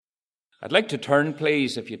I'd like to turn,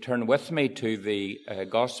 please, if you turn with me, to the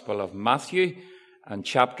Gospel of Matthew and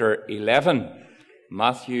chapter 11.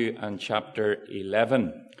 Matthew and chapter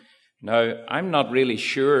 11. Now, I'm not really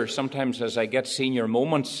sure, sometimes as I get senior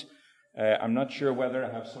moments, I'm not sure whether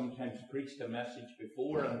I have sometimes preached a message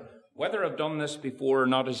before, and whether I've done this before or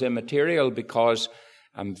not is immaterial, because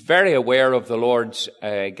I'm very aware of the Lord's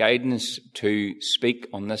guidance to speak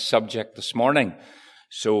on this subject this morning.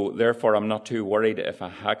 So, therefore, I'm not too worried if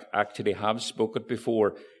I actually have spoken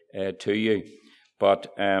before to you.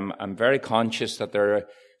 But I'm very conscious that there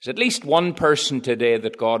is at least one person today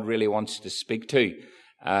that God really wants to speak to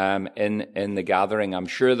in the gathering. I'm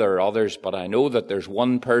sure there are others, but I know that there's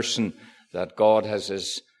one person that God has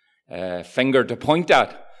his finger to point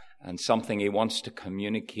at and something he wants to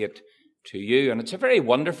communicate to you. And it's a very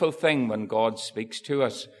wonderful thing when God speaks to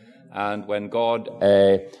us and when God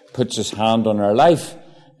puts his hand on our life.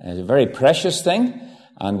 It's a very precious thing,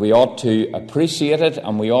 and we ought to appreciate it,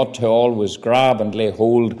 and we ought to always grab and lay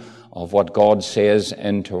hold of what God says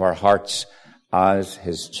into our hearts as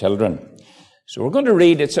his children. So we're going to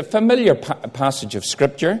read, it's a familiar passage of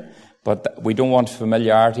Scripture, but we don't want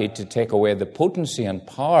familiarity to take away the potency and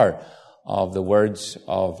power of the words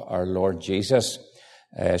of our Lord Jesus.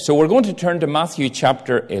 So we're going to turn to Matthew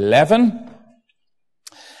chapter 11,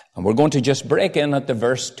 and we're going to just break in at the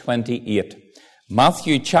verse 28.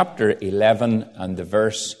 Matthew chapter 11 and the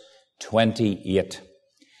verse 28.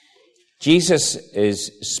 Jesus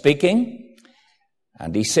is speaking,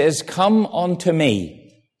 and he says, "Come unto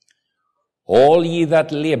me, all ye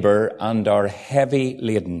that labour and are heavy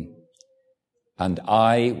laden, and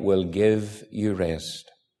I will give you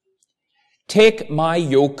rest. Take my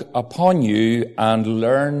yoke upon you and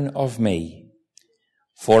learn of me,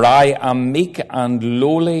 for I am meek and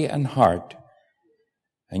lowly in heart,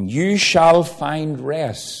 and you shall find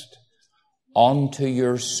rest unto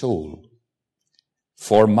your soul.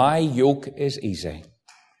 For my yoke is easy,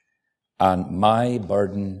 and my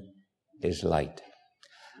burden is light."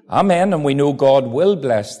 Amen. And we know God will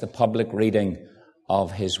bless the public reading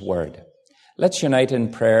of his word. Let's unite in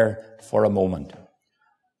prayer for a moment.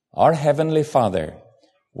 Our Heavenly Father,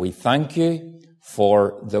 we thank you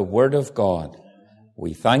for the word of God.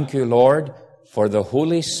 We thank you, Lord, for the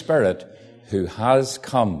Holy Spirit who has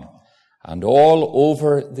come, and all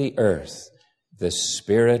over the earth the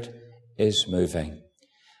Spirit is moving.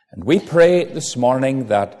 And we pray this morning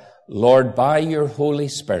that, Lord, by your Holy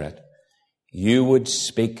Spirit, you would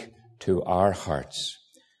speak to our hearts.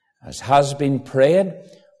 As has been prayed,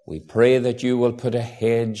 we pray that you will put a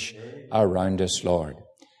hedge around us, Lord.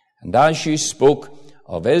 And as you spoke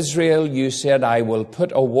of Israel, you said, "I will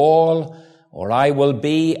put a wall," or "I will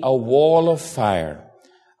be a wall of fire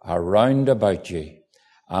around about you,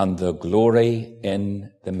 and the glory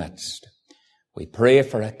in the midst." We pray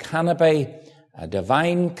for a canopy, a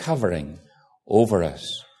divine covering over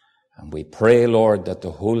us. And we pray, Lord, that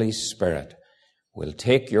the Holy Spirit will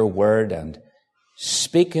take your word and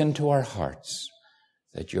speak into our hearts,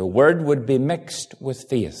 that your word would be mixed with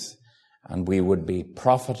faith, and we would be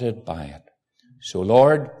profited by it. So,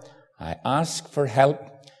 Lord, I ask for help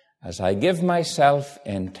as I give myself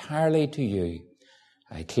entirely to you.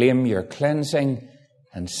 I claim your cleansing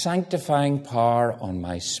and sanctifying power on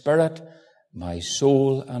my spirit, my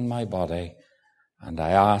soul, and my body. And I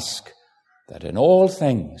ask that in all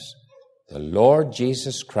things the Lord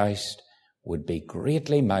Jesus Christ would be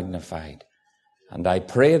greatly magnified. And I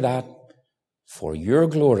pray that for your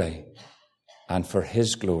glory and for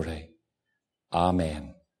his glory.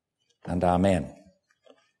 Amen and amen.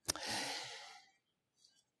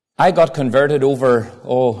 I got converted over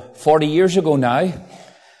 40 years ago now.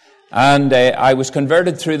 And I was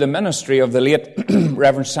converted through the ministry of the late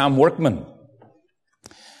Reverend Sam Workman.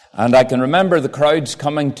 And I can remember the crowds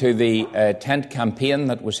coming to the tent campaign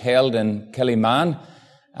that was held in Killyman.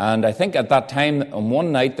 And I think at that time, on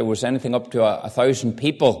one night, there was anything up to 1,000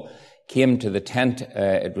 people came to the tent.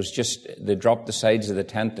 It was just, they dropped the sides of the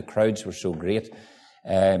tent. The crowds were so great.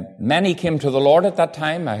 Many came to the Lord at that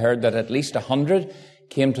time. I heard that at least 100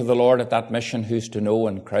 came to the Lord at that mission. Who's to know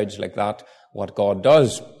in crowds like that what God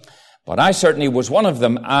does? But I certainly was one of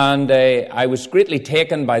them, and I was greatly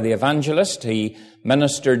taken by the evangelist. He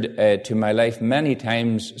ministered to my life many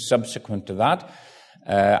times subsequent to that.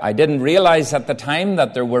 I didn't realize at the time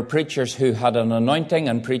that there were preachers who had an anointing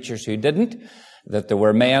and preachers who didn't, that there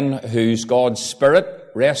were men whose God's Spirit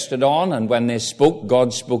rested on, and when they spoke,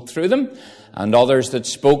 God spoke through them, and others that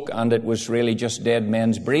spoke, and it was really just dead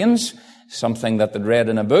men's brains, something that they'd read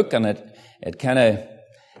in a book, and it kind of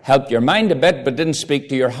helped your mind a bit, but didn't speak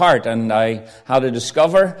to your heart. And I had to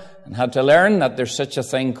discover and had to learn that there's such a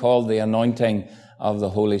thing called the anointing of the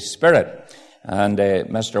Holy Spirit. And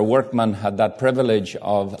Mr. Workman had that privilege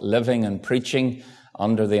of living and preaching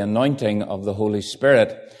under the anointing of the Holy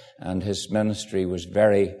Spirit, and his ministry was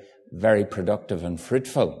very, very productive and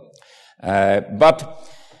fruitful. But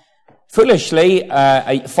foolishly,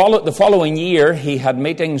 the following year, he had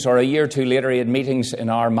meetings, or a year or two later, he had meetings in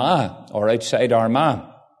Armagh, or outside Armagh.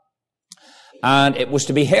 And it was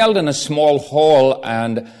to be held in a small hall,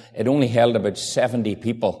 and it only held about 70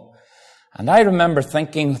 people. And I remember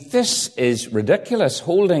thinking, this is ridiculous,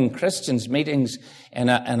 holding Christians' meetings in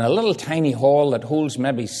a little tiny hall that holds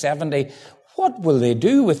maybe 70. What will they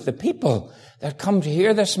do with the people that come to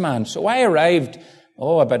hear this man? So I arrived,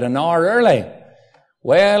 about an hour early.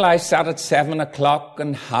 Well, I sat at 7 o'clock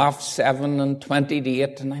and 7:30 and 20 to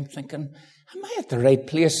 8, and I'm thinking, am I at the right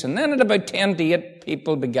place? And then at about 10 to 8,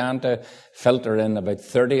 people began to filter in, about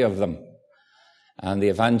 30 of them. And the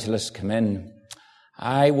evangelists come in.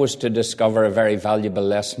 I was to discover a very valuable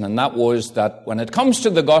lesson, and that was that when it comes to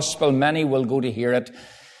the gospel, many will go to hear it.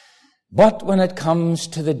 But when it comes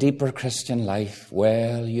to the deeper Christian life,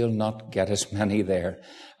 well, you'll not get as many there.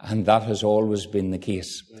 And that has always been the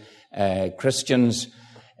case. Christians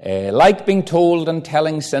like being told and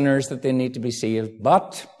telling sinners that they need to be saved.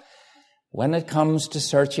 But when it comes to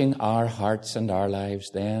searching our hearts and our lives,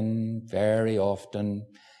 then very often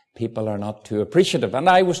people are not too appreciative. And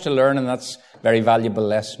I was to learn, and that's a very valuable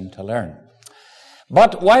lesson to learn.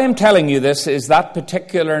 But why I'm telling you this is that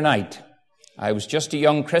particular night, I was just a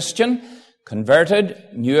young Christian, converted,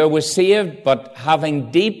 knew I was saved, but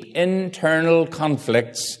having deep internal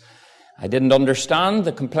conflicts. I didn't understand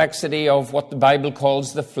the complexity of what the Bible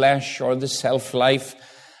calls the flesh or the self-life.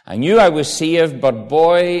 I knew I was saved, but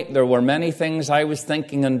boy, there were many things I was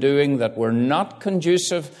thinking and doing that were not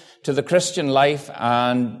conducive to the Christian life,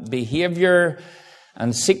 and behavior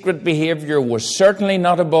and secret behavior was certainly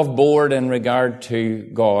not above board in regard to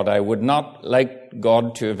God. I would not like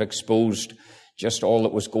God to have exposed just all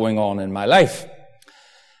that was going on in my life.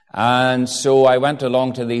 And so I went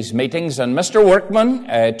along to these meetings, and Mr.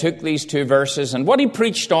 Workman took these 2 verses, and what he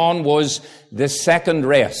preached on was the second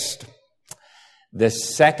rest. The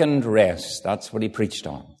second rest, that's what he preached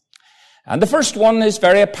on. And the first one is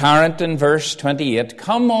very apparent in verse 28.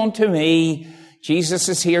 Come unto me. Jesus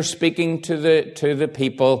is here speaking to the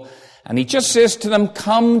people, and he just says to them,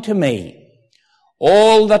 come to me,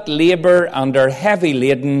 all that labor and are heavy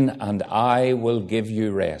laden, and I will give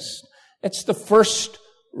you rest. It's the first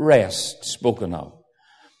rest spoken of.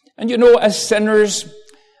 And you know, as sinners,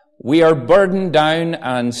 we are burdened down,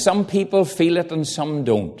 and some people feel it and some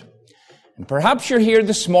don't. And perhaps you're here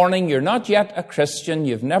this morning, you're not yet a Christian,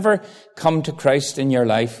 you've never come to Christ in your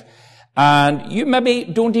life, and you maybe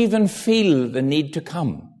don't even feel the need to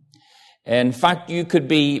come. In fact, you could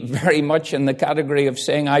be very much in the category of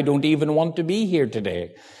saying, I don't even want to be here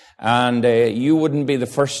today. And you wouldn't be the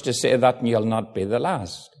first to say that, and you'll not be the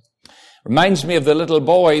last. Reminds me of the little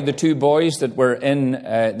boy, the 2 boys that were in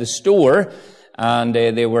the store, and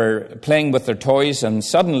they were playing with their toys, and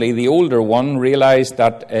suddenly the older one realized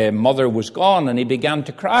that mother was gone, and he began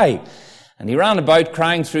to cry. And he ran about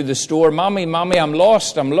crying through the store, Mommy, Mommy, I'm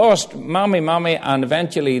lost, Mommy, Mommy. And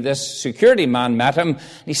eventually this security man met him.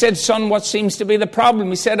 He said, son, what seems to be the problem?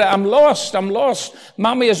 He said, I'm lost.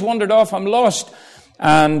 Mommy has wandered off, I'm lost.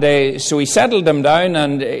 And so he settled him down,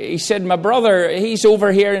 and he said, my brother, he's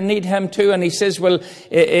over here and need him too. And he says, well,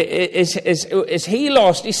 is he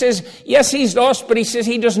lost? He says, yes, he's lost, but he says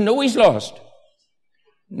he doesn't know he's lost.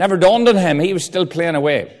 Never dawned on him. He was still playing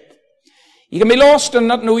away. You can be lost and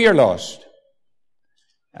not know you're lost.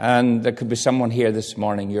 And there could be someone here this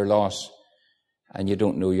morning, you're lost, and you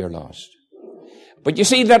don't know you're lost. But you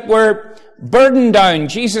see that we're burdened down.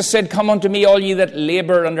 Jesus said, come unto me, all ye that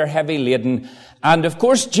labor and are heavy laden. And of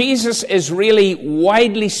course, Jesus is really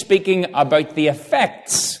widely speaking about the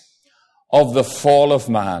effects of the fall of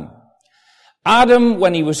man. Adam,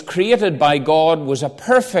 when he was created by God, was a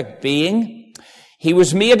perfect being. He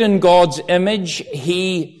was made in God's image.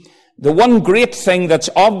 The one great thing that's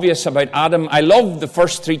obvious about Adam, I love the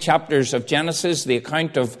first 3 chapters of Genesis, the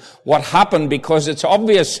account of what happened, because it's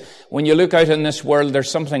obvious when you look out in this world, there's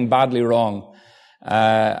something badly wrong.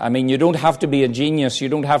 You don't have to be a genius. You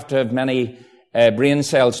don't have to have many brain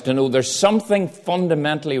cells to know there's something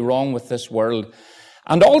fundamentally wrong with this world.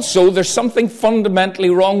 And also, there's something fundamentally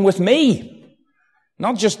wrong with me.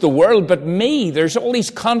 Not just the world, but me. There's all these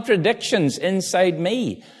contradictions inside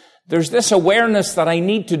me. There's this awareness that I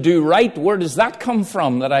need to do right. Where does that come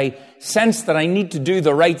from? That I sense that I need to do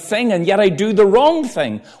the right thing, and yet I do the wrong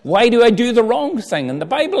thing. Why do I do the wrong thing? And the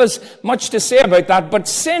Bible has much to say about that, but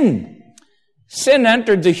sin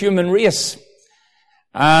entered the human race.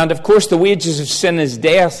 And of course the wages of sin is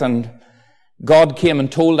death, and God came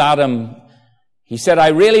and told Adam, he said, I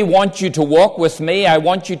really want you to walk with me. I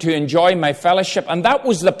want you to enjoy my fellowship. And that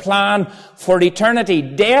was the plan for eternity.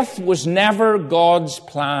 Death was never God's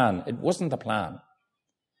plan. It wasn't the plan.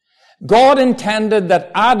 God intended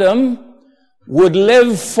that Adam would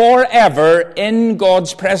live forever in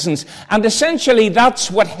God's presence. And essentially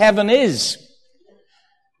that's what heaven is.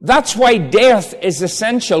 That's why death is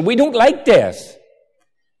essential. We don't like death.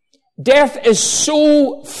 Death is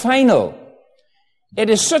so final. It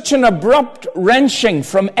is such an abrupt wrenching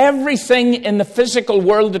from everything in the physical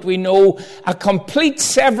world that we know, a complete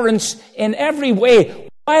severance in every way.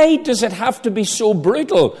 Why does it have to be so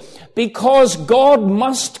brutal? Because God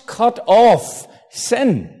must cut off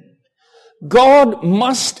sin. God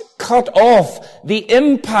must cut off the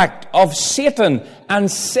impact of Satan and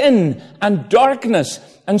sin and darkness.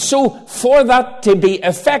 And so, for that to be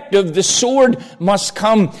effective, the sword must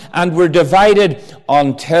come, and we're divided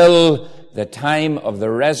until the time of the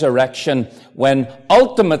resurrection, when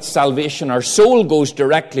ultimate salvation, our soul goes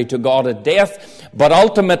directly to God at death, but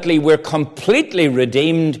ultimately we're completely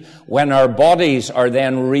redeemed when our bodies are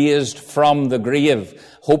then raised from the grave.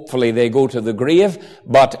 Hopefully they go to the grave,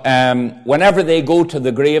 but whenever they go to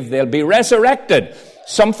the grave, they'll be resurrected.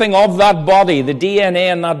 Something of that body, the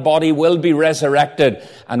DNA in that body, will be resurrected,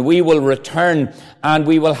 and we will return, and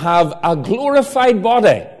we will have a glorified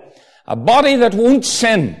body, a body that won't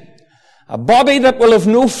sin, a body that will have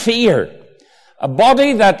no fear, a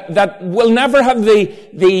body that will never have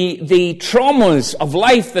the traumas of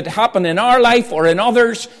life that happen in our life or in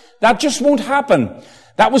others. That just won't happen.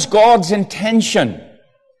 That was God's intention.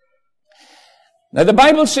 Now the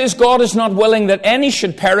Bible says God is not willing that any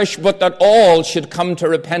should perish, but that all should come to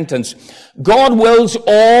repentance. God wills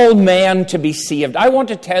all men to be saved. I want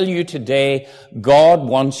to tell you today, God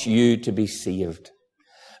wants you to be saved.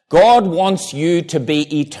 God wants you to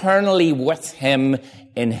be eternally with Him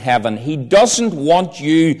in heaven. He doesn't want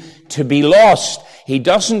you to be lost. He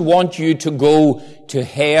doesn't want you to go to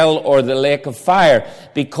hell or the lake of fire,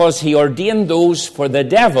 because He ordained those for the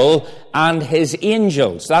devil and his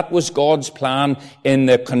angels. That was God's plan in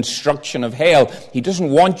the construction of hell. He doesn't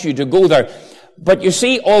want you to go there. But you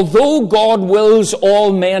see, although God wills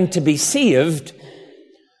all men to be saved,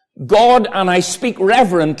 God, and I speak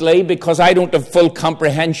reverently because I don't have full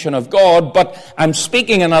comprehension of God, but I'm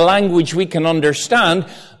speaking in a language we can understand,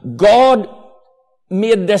 God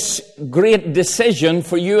made this great decision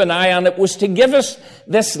for you and I, and it was to give us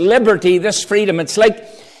this liberty, this freedom. It's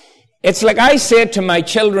like I said to my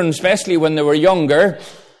children, especially when they were younger,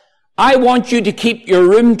 I want you to keep your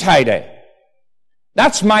room tidy.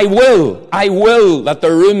 That's my will. I will that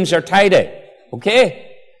the rooms are tidy. Okay?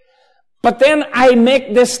 But then I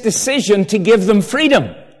make this decision to give them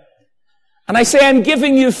freedom. And I say, I'm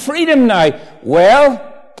giving you freedom now. Well,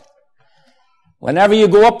 whenever you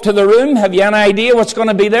go up to the room, have you any idea what's going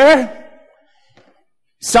to be there?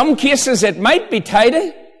 Some cases it might be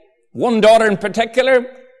tidy. One daughter in particular,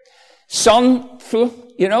 son,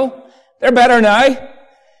 they're better now.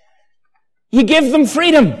 You give them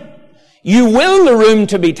freedom. You will the room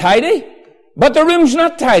to be tidy, but the room's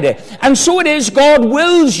not tidy. And so it is, God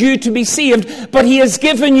wills you to be saved, but He has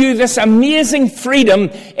given you this amazing freedom.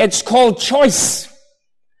 It's called choice.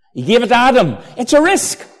 He gave it to Adam. It's a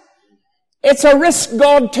risk. It's a risk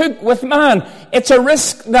God took with man. It's a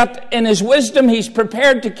risk that in His wisdom He's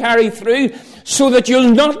prepared to carry through so that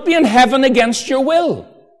you'll not be in heaven against your will.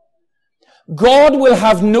 God will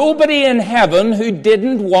have nobody in heaven who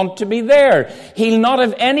didn't want to be there. He'll not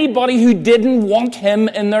have anybody who didn't want Him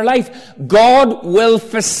in their life. God will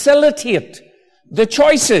facilitate the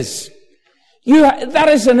choices. That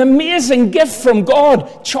is an amazing gift from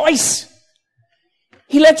God. Choice.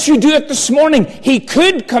 He lets you do it this morning. He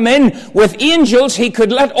could come in with angels. He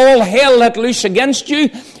could let all hell let loose against you.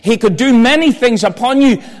 He could do many things upon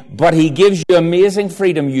you. But He gives you amazing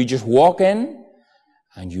freedom. You just walk in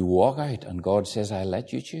and you walk out. And God says, I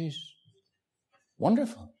let you choose.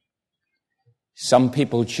 Wonderful. Some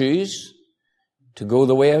people choose to go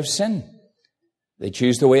the way of sin. They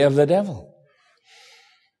choose the way of the devil.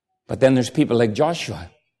 But then there's people like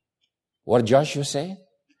Joshua. What did Joshua say?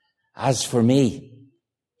 As for me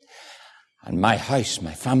and my house,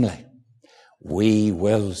 my family, we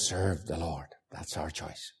will serve the Lord. That's our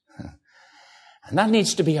choice. And that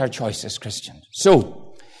needs to be our choice as Christians.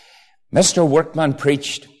 So, Mr. Workman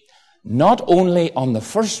preached not only on the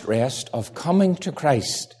first rest of coming to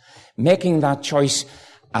Christ, making that choice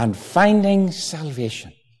and finding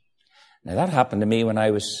salvation. Now that happened to me when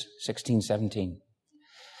I was 16, 17.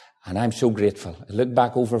 And I'm so grateful. I look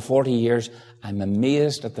back over 40 years, I'm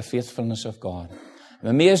amazed at the faithfulness of God. I'm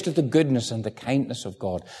amazed at the goodness and the kindness of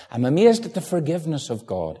God. I'm amazed at the forgiveness of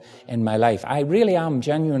God in my life. I really am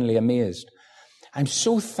genuinely amazed. I'm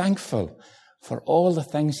so thankful for all the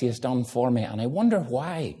things he has done for me. And I wonder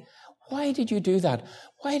why. Why did you do that?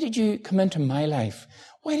 Why did you come into my life?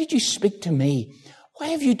 Why did you speak to me? Why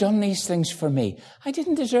have you done these things for me? I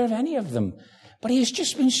didn't deserve any of them. But he has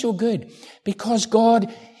just been so good. Because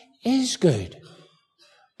God is good.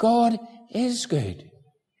 God is good,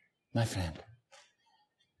 my friend.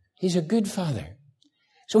 He's a good Father.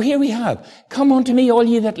 So here we have, come unto me, all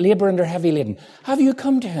ye that labour and are heavy laden. Have you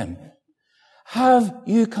come to him? Have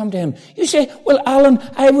you come to him? You say, well, Alan,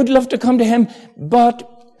 I would love to come to him, but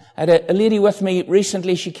I had a lady with me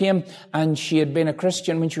recently. She came and she had been a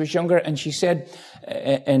Christian when she was younger, and she said,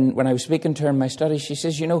 and when I was speaking to her in my study, she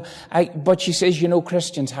says,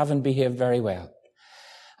 Christians haven't behaved very well.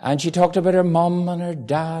 And she talked about her mum and her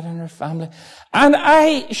dad and her family.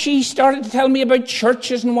 And she started to tell me about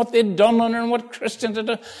churches and what they'd done on her and what Christians had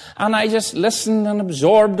done. And I just listened and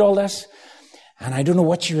absorbed all this. And I don't know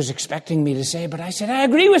what she was expecting me to say, but I said, I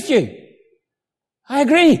agree with you. I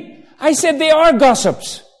agree. I said, they are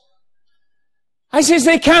gossips. I says,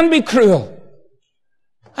 they can be cruel.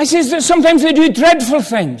 I says, that sometimes they do dreadful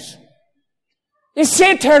things. They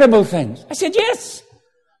say terrible things. I said, yes.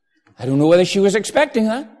 I don't know whether she was expecting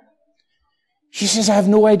that. She says, I have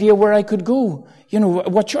no idea where I could go.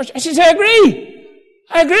 What church? I says, I agree.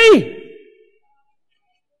 I agree.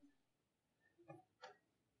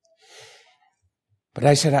 But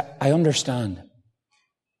I said, I understand.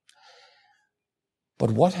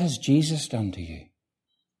 But what has Jesus done to you?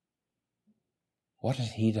 What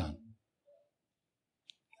has he done?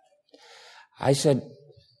 I said,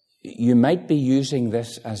 you might be using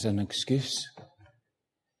this as an excuse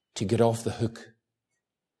to get off the hook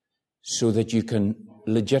so that you can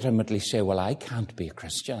legitimately say, well, I can't be a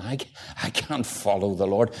Christian. I can't follow the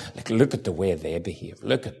Lord. Look at the way they behave.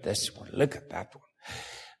 Look at this one. Look at that one.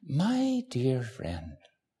 My dear friend,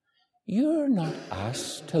 you're not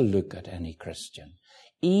asked to look at any Christian,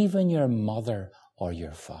 even your mother or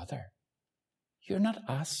your father. You're not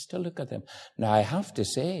asked to look at them. Now, I have to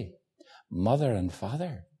say, mother and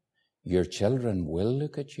father, your children will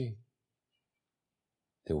look at you.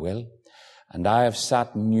 They will. And I have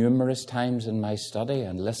sat numerous times in my study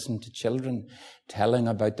and listened to children telling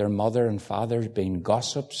about their mother and fathers being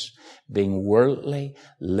gossips, being worldly,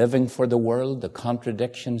 living for the world, the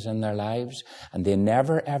contradictions in their lives. And they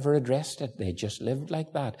never ever addressed it. They just lived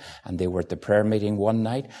like that. And they were at the prayer meeting one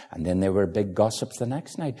night, and then they were big gossips the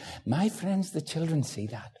next night. My friends, the children see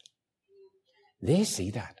that. They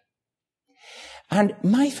see that. And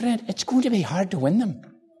my friend, it's going to be hard to win them.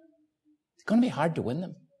 It's going to be hard to win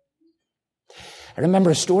them. I remember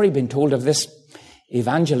a story being told of this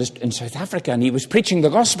evangelist in South Africa, and he was preaching the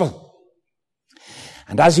gospel.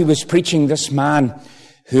 And as he was preaching, this man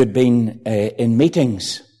who had been in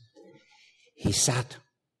meetings, he sat.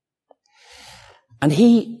 And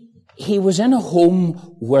he was in a home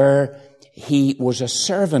where he was a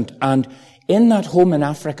servant, and in that home in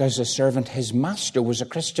Africa as a servant, his master was a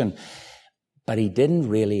Christian, but he didn't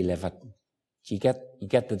really live it. You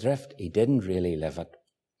get the drift? He didn't really live it.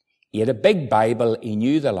 He had a big Bible, he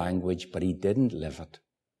knew the language, but he didn't live it.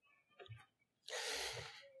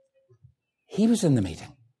 He was in the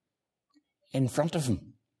meeting, in front of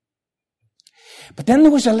him. But then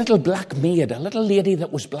there was a little black maid, a little lady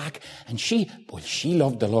that was black, and she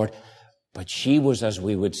loved the Lord, but she was, as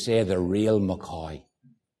we would say, the real McCoy.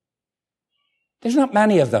 There's not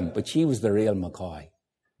many of them, but she was the real McCoy.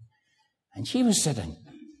 And she was sitting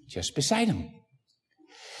just beside him.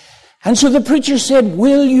 And so the preacher said,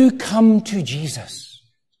 will you come to Jesus?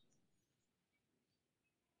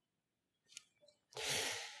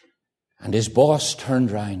 And his boss turned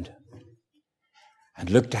round and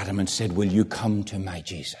looked at him and said, will you come to my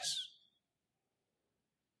Jesus?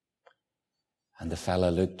 And the fella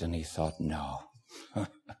looked and he thought, no.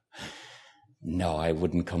 No, I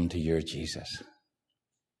wouldn't come to your Jesus.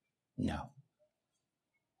 No.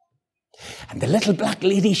 And the little black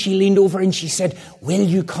lady, she leaned over and she said, will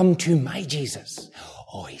you come to my Jesus?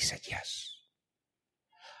 Oh, he said, yes.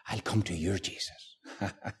 I'll come to your Jesus.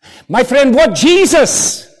 My friend, what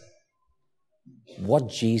Jesus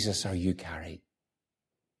are you carrying?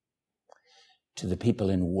 To the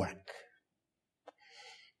people in work,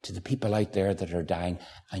 to the people out there that are dying,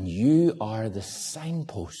 and you are the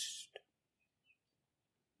signpost.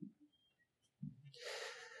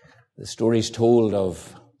 The story is told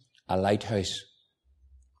of a lighthouse.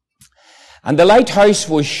 And the lighthouse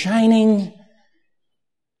was shining,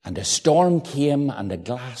 and a storm came, and the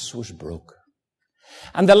glass was broke.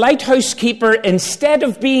 And the lighthouse keeper, instead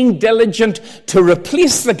of being diligent to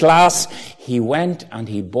replace the glass, he went and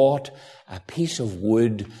he bought a piece of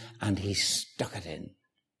wood and he stuck it in.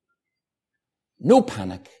 No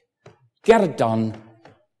panic. Get it done.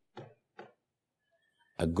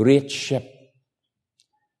 A great ship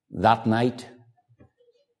that night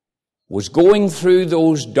was going through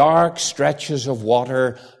those dark stretches of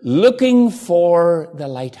water looking for the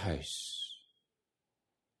lighthouse.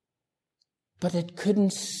 But it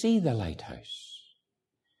couldn't see the lighthouse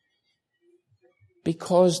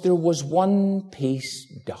because there was one piece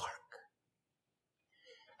dark.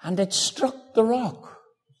 And it struck the rock.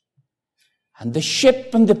 And the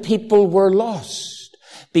ship and the people were lost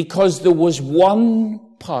because there was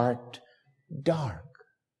one part dark.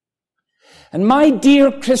 And my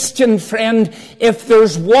dear Christian friend, if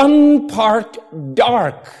there's one part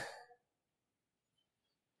dark,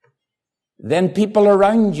 then people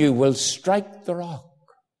around you will strike the rock.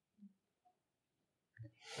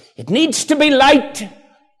 It needs to be light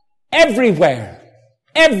everywhere,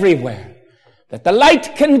 everywhere, that the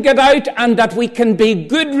light can get out and that we can be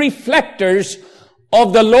good reflectors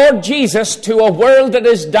of the Lord Jesus to a world that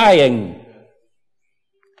is dying.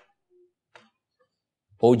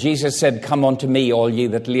 Oh, Jesus said, "Come unto me, all ye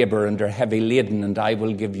that labor and are heavy laden, and I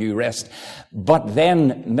will give you rest." But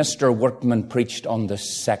then Mr. Workman preached on the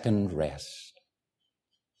second rest.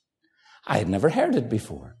 I had never heard it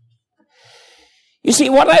before. You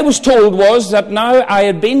see, what I was told was that now I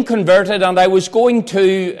had been converted and I was going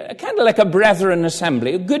to kind of like a brethren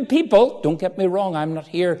assembly. Good people, don't get me wrong, I'm not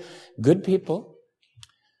here. Good people.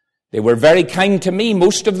 They were very kind to me.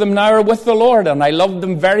 Most of them now are with the Lord, and I loved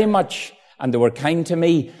them very much. And they were kind to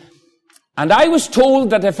me. And I was told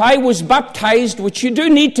that if I was baptized, which you do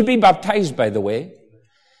need to be baptized, by the way,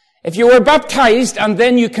 if you were baptized and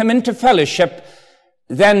then you come into fellowship,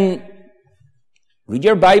 then read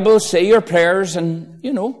your Bible, say your prayers, and,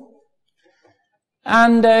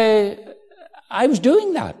 And I was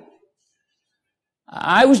doing that.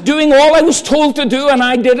 I was doing all I was told to do, and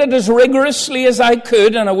I did it as rigorously as I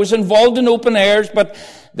could, and I was involved in open airs, but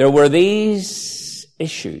there were these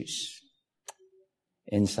issues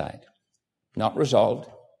inside, not resolved.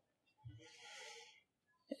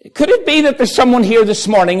 Could it be that there's someone here this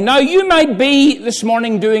morning? Now, you might be this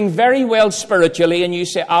morning doing very well spiritually, and you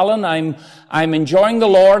say, "Alan, I'm enjoying the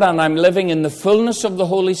Lord, and I'm living in the fullness of the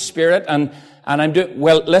Holy Spirit, and I'm doing..."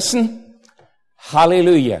 Well, listen,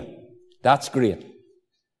 hallelujah. That's great.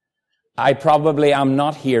 I probably am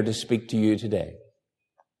not here to speak to you today.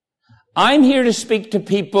 I'm here to speak to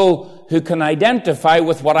people who can identify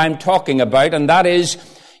with what I'm talking about, and that is,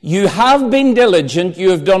 you have been diligent, you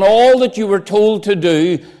have done all that you were told to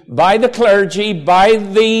do by the clergy, by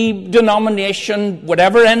the denomination,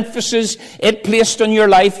 whatever emphasis it placed on your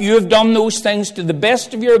life, you have done those things to the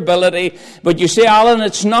best of your ability, but you say, "Alan,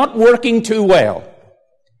 it's not working too well."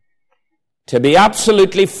 To be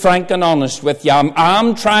absolutely frank and honest with you,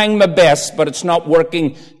 I'm trying my best, but it's not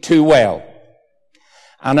working too well.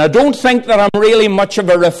 And I don't think that I'm really much of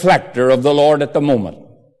a reflector of the Lord at the moment.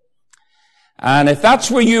 And if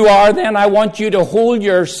that's where you are, then I want you to hold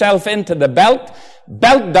yourself into the belt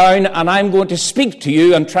down, and I'm going to speak to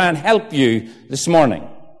you and try and help you this morning.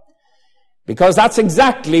 Because that's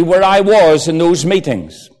exactly where I was in those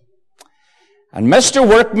meetings. And Mr.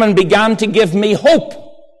 Workman began to give me hope,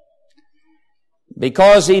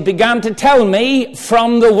 because he began to tell me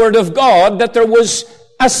from the Word of God that there was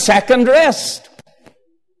a second rest.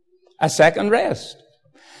 A second rest.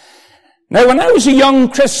 Now, when I was a young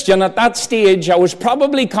Christian at that stage, I was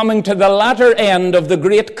probably coming to the latter end of the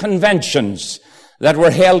great conventions that were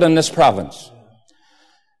held in this province.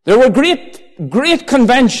 There were great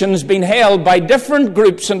conventions being held by different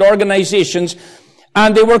groups and organizations,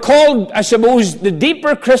 and they were called, I suppose, the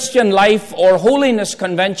Deeper Christian Life or Holiness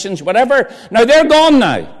Conventions, whatever. Now, they're gone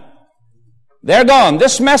now. They're gone.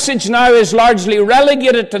 This message now is largely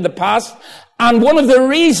relegated to the past. And one of the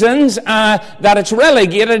reasons that it's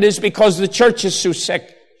relegated is because the church is so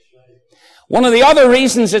sick. One of the other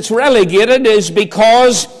reasons it's relegated is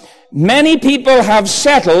because many people have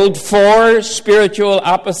settled for spiritual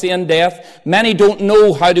apathy and death. Many don't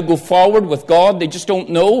know how to go forward with God. They just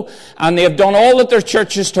don't know. And they have done all that their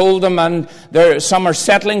church has told them, and some are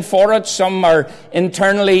settling for it. Some are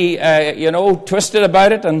internally, twisted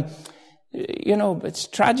about it. And, it's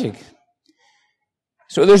tragic.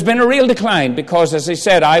 So there's been a real decline because, as I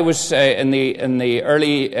said, I was in the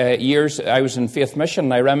early years, I was in Faith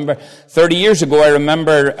Mission. I remember 30 years ago,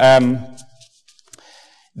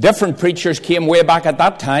 different preachers came way back at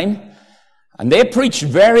that time, and they preached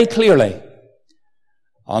very clearly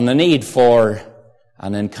on the need for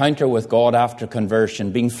an encounter with God after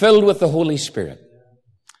conversion, being filled with the Holy Spirit,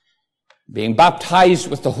 being baptized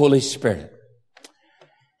with the Holy Spirit.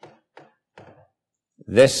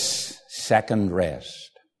 This second rest.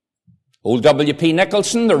 Old W.P.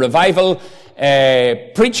 Nicholson, the revival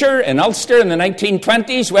preacher in Ulster in the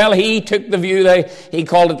 1920s, well, he took the view that he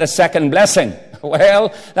called it the second blessing.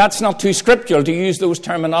 Well, that's not too scriptural to use those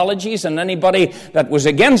terminologies, and anybody that was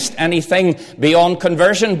against anything beyond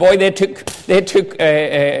conversion, boy, they took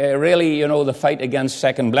really, the fight against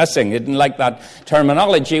second blessing. They didn't like that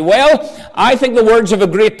terminology. Well, I think the words of a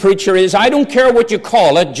great preacher is, I don't care what you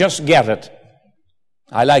call it, just get it.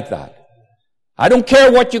 I like that. I don't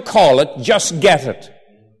care what you call it, just get it.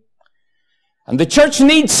 And the church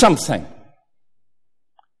needs something.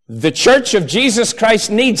 The church of Jesus Christ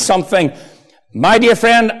needs something, my dear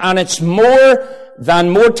friend, and it's more than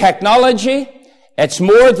more technology. It's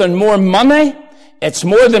more than more money. It's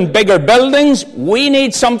more than bigger buildings. We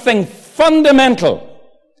need something fundamental.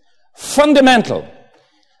 Fundamental.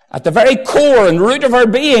 At the very core and root of our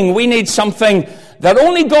being, we need something that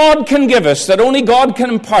only God can give us, that only God can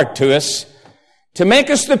impart to us, to make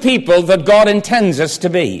us the people that God intends us to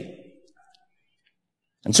be.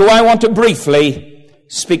 And so I want to briefly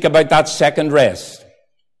speak about that second rest.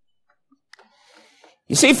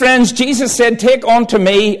 You see, friends, Jesus said, take unto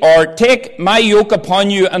me, or take my yoke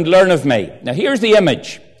upon you and learn of me. Now here's the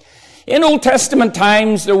image. In Old Testament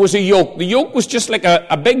times, there was a yoke. The yoke was just like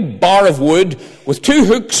a big bar of wood with two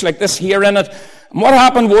hooks like this here in it. And what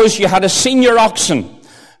happened was you had a senior oxen.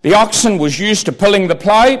 The oxen was used to pulling the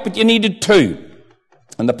plough, but you needed two.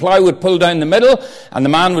 And the plough would pull down the middle, and the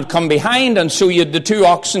man would come behind, and so you had the two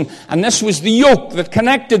oxen. And this was the yoke that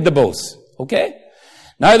connected the both. Okay?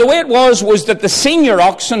 Now, the way it was that the senior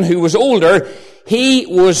oxen, who was older, he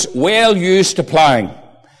was well used to ploughing.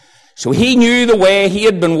 So he knew the way. He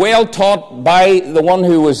had been well taught by the one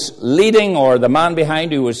who was leading, or the man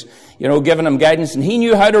behind who was, giving him guidance. And he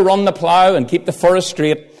knew how to run the plough and keep the furrow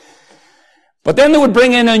straight. But then they would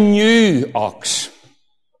bring in a new ox.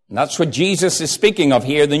 And that's what Jesus is speaking of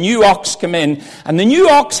here. The new ox come in. And the new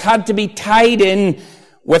ox had to be tied in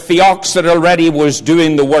with the ox that already was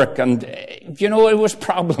doing the work. And, it was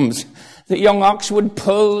problems. The young ox would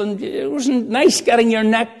pull, and it wasn't nice getting your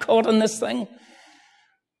neck caught in this thing.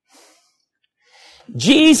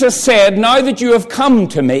 Jesus said, now that you have come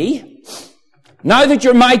to me, now that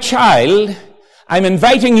you're my child, I'm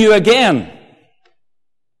inviting you again.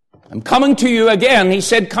 I'm coming to you again. He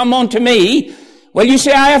said, come unto me. Well, you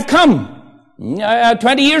say, I have come.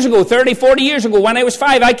 20 years ago, 30, 40 years ago, when I was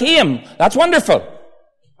 5, I came. That's wonderful.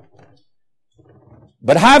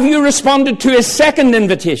 But have you responded to his second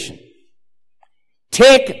invitation?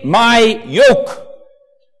 Take my yoke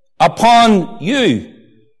upon you.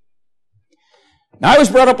 Now, I was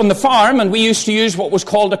brought up on the farm, and we used to use what was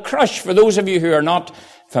called a crush. For those of you who are not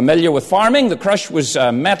familiar with farming, the crush was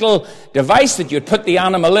a metal device that you'd put the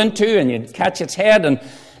animal into, and you'd catch its head. And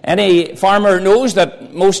any farmer knows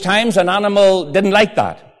that most times an animal didn't like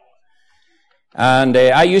that. And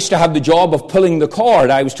I used to have the job of pulling the cord.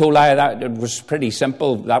 I was told that it was pretty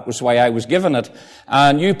simple. That was why I was given it.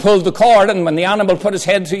 And you pulled the cord, and when the animal put his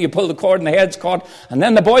head through, you pull the cord and the head's caught. And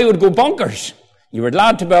then the boy would go bonkers. You were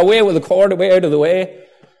allowed to be away with the cord, away out of the way.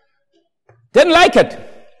 Didn't like it.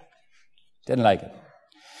 Didn't like it.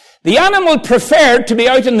 The animal preferred to be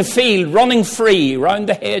out in the field, running free, round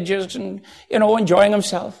the hedges and, enjoying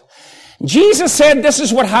himself. Jesus said, this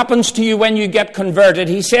is what happens to you when you get converted.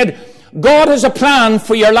 He said, God has a plan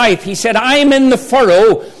for your life. He said, I'm in the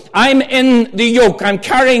furrow. I'm in the yoke. I'm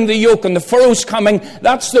carrying the yoke, and the furrow's coming.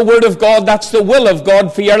 That's the word of God. That's the will of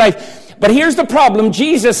God for your life. But here's the problem.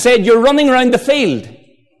 Jesus said, you're running around the field.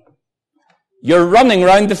 You're running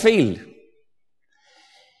around the field.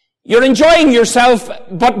 You're enjoying yourself,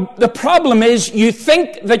 but the problem is you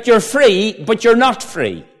think that you're free, but you're not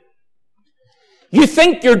free. You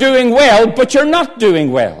think you're doing well, but you're not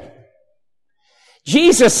doing well.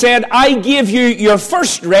 Jesus said, I give you your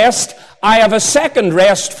first rest. I have a second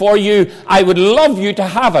rest for you. I would love you to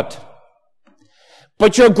have it.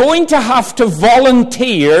 But you're going to have to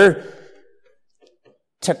volunteer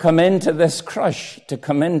to come into this crush, to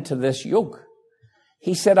come into this yoke.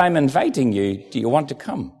 He said, I'm inviting you. Do you want to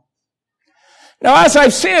come? Now, as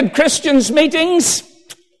I've said, Christians' meetings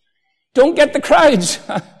don't get the crowds.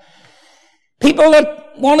 People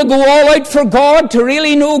that want to go all out for God, to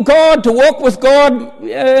really know God, to walk with God.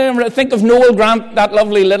 Think of Noel Grant, that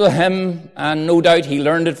lovely little hymn, and no doubt he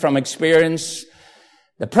learned it from experience.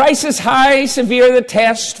 The price is high, severe the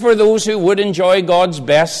test for those who would enjoy God's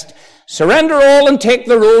best. Surrender all and take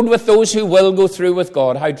the road with those who will go through with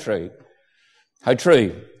God. How true. How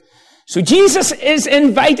true. So Jesus is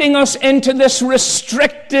inviting us into this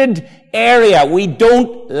restricted area. We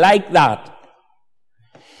don't like that.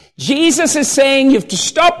 Jesus is saying you have to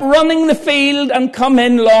stop running the field and come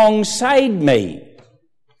in alongside me.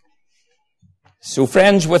 So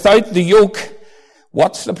friends, without the yoke,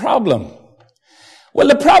 what's the problem? Well,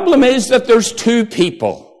 the problem is that there's two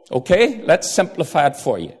people. Okay? Let's simplify it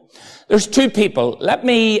for you. There's two people. Let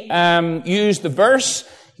me use the verse.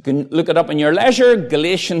 You can look it up in your leisure.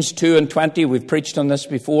 Galatians 2:20. We've preached on this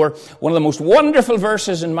before. One of the most wonderful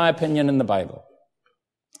verses, in my opinion, in the Bible.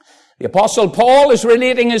 The Apostle Paul is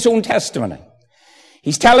relating his own testimony.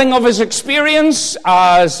 He's telling of his experience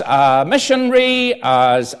as a missionary,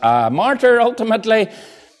 as a martyr, ultimately.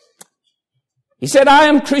 He said, I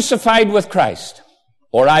am crucified with Christ,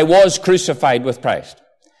 or I was crucified with Christ.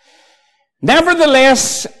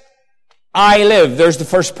 Nevertheless, I live. There's the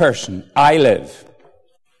first person. I live.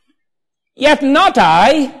 Yet not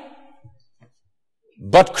I,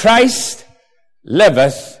 but Christ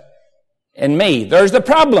liveth in me. There's the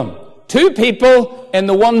problem. Two people in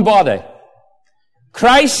the one body.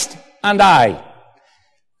 Christ and I.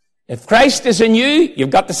 If Christ is in you, you've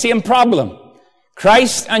got the same problem.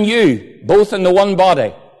 Christ and you, both in the one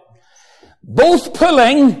body. Both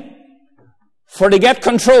pulling to get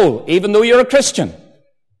control, even though you're a Christian.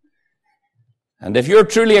 And if you're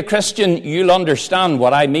truly a Christian, you'll understand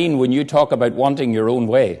what I mean when you talk about wanting your own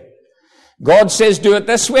way. God says, do it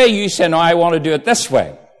this way. You say, no, I want to do it this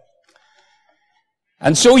way.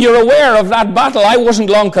 And so you're aware of that battle. I wasn't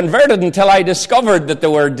long converted until I discovered that there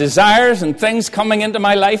were desires and things coming into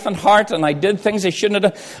my life and heart, and I did things I shouldn't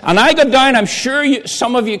have done. And I got down, I'm sure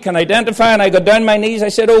some of you can identify, and I got down my knees. I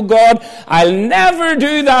said, oh God, I'll never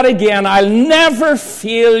do that again. I'll never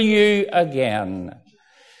fail you again.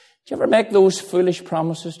 Did you ever make those foolish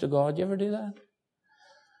promises to God? Did you ever do that?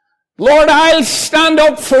 Lord, I'll stand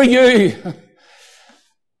up for you.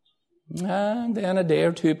 And then a day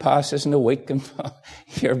or two passes and a week and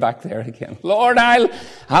you're back there again. Lord,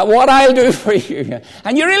 what I'll do for you.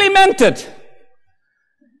 And you really meant it.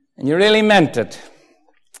 And you really meant it.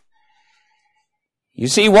 You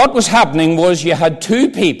see, what was happening was you had two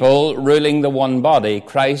people ruling the one body,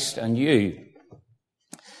 Christ and you.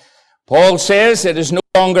 Paul says, it is no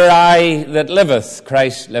longer I that liveth,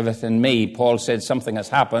 Christ liveth in me. Paul said, something has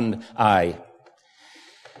happened, I.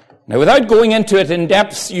 Now, without going into it in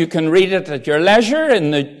depth, you can read it at your leisure.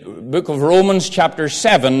 In the book of Romans, chapter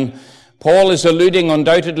 7, Paul is alluding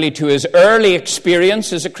undoubtedly to his early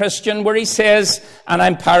experience as a Christian, where he says, and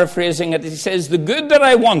I'm paraphrasing it, he says, the good that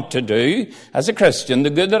I want to do as a Christian, the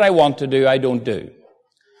good that I want to do, I don't do.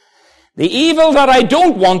 The evil that I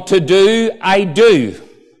don't want to do, I do.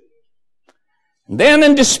 And then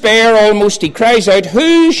in despair almost, he cries out,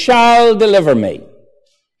 who shall deliver me?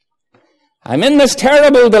 I'm in this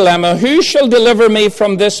terrible dilemma. Who shall deliver me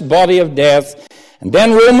from this body of death? And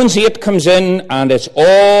then Romans 8 comes in, and it's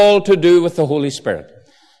all to do with the Holy Spirit.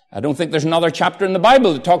 I don't think there's another chapter in the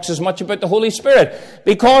Bible that talks as much about the Holy Spirit.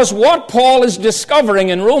 Because what Paul is discovering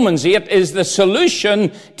in Romans 8 is the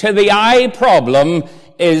solution to the I problem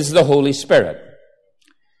is the Holy Spirit.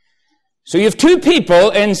 So you have two people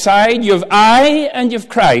inside. You have I and you have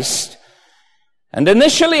Christ. And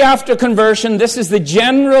initially after conversion, this is the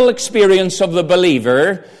general experience of the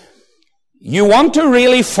believer. You want to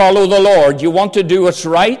really follow the Lord. You want to do what's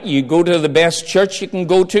right. You go to the best church you can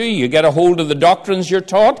go to. You get a hold of the doctrines you're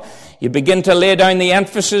taught. You begin to lay down the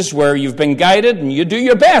emphasis where you've been guided, and you do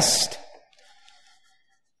your best.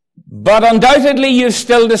 But undoubtedly you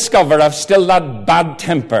still discover I've still that bad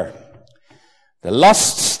temper. The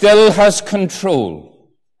lust still has control.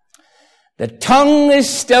 The tongue is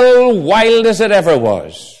still wild as it ever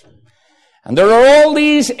was. And there are all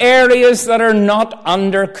these areas that are not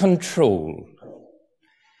under control.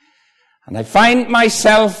 And I find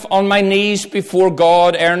myself on my knees before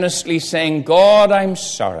God, earnestly saying, God, I'm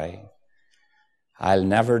sorry. I'll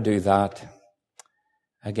never do that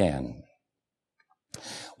again.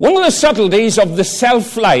 One of the subtleties of the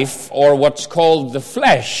self-life, or what's called the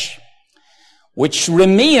flesh, which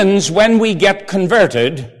remains when we get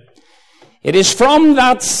converted, it is from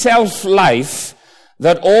that self-life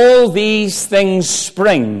that all these things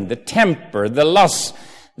spring, the temper, the lust.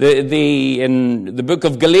 In the book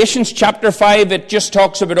of Galatians, chapter 5, it just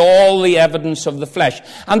talks about all the evidence of the flesh.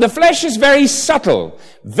 And the flesh is very subtle,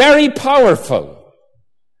 very powerful,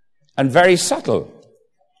 and very subtle.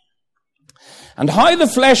 And how the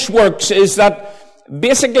flesh works is that,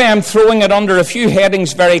 basically I'm throwing it under a few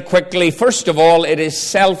headings very quickly. First of all, it is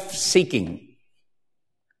self-seeking.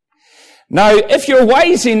 Now, if you're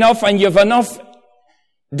wise enough and you've enough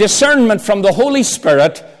discernment from the Holy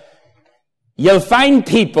Spirit, you'll find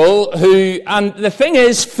people who, and the thing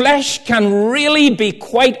is, flesh can really be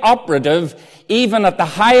quite operative even at the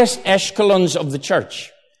highest echelons of the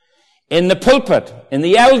church. In the pulpit, in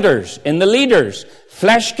the elders, in the leaders,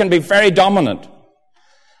 flesh can be very dominant.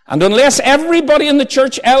 And unless everybody in the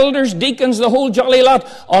church, elders, deacons, the whole jolly lot,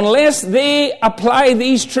 unless they apply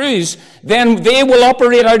these truths, then they will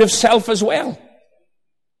operate out of self as well.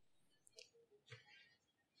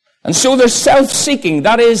 And so there's self-seeking.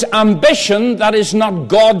 That is ambition. That is not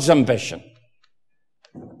God's ambition.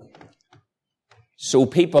 So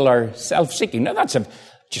people are self-seeking. Now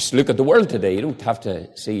just look at the world today. You don't have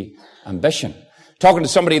to see ambition. Talking to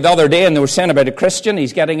somebody the other day, and they were saying about a Christian,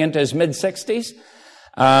 he's getting into his mid-60s.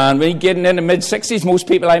 And when he's getting into mid-60s, most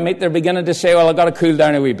people I meet, they're beginning to say, well, I've got to cool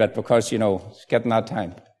down a wee bit because, it's getting that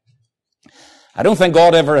time. I don't think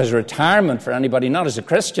God ever has retirement for anybody, not as a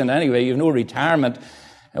Christian anyway. You've no retirement.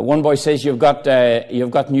 One boy says you've got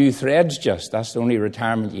new threads just. That's the only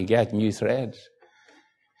retirement you get, new threads.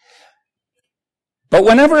 But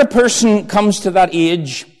whenever a person comes to that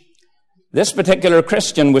age, this particular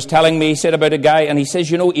Christian was telling me, he said about a guy, and he says,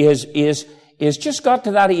 he has just got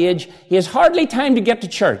to that age. He has hardly time to get to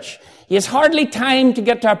church. He has hardly time to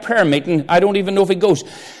get to a prayer meeting. I don't even know if he goes.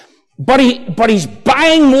 But he's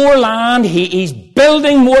buying more land. He's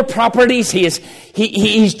building more properties.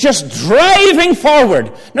 He's just driving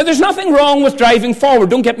forward. Now, there's nothing wrong with driving forward.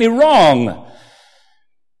 Don't get me wrong.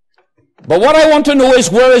 But what I want to know is,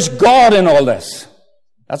 where is God in all this?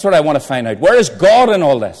 That's what I want to find out. Where is God in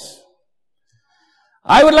all this?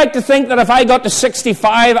 I would like to think that if I got to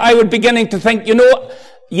 65, I would beginning to think,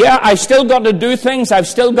 I've still got to do things. I've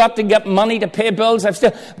still got to get money to pay bills.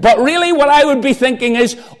 But really what I would be thinking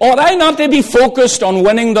is, ought I not to be focused on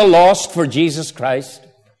winning the lost for Jesus Christ?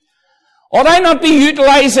 Ought I not be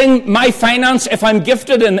utilizing my finance, if I'm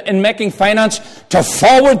gifted in making finance, to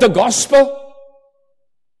forward the gospel?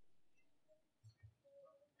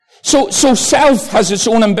 So self has its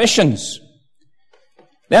own ambitions.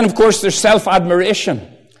 Then, of course, there's self-admiration.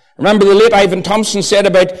 Remember the late Ivan Thompson said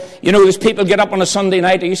about, these people get up on a Sunday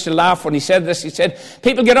night. I used to laugh when he said this. He said,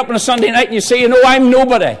 people get up on a Sunday night and you say, I'm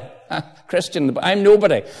nobody. Christian, I'm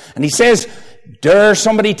nobody. And he says, dare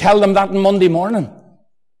somebody tell them that on Monday morning?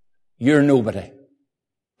 You're nobody.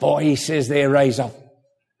 Boy, he says, they rise up.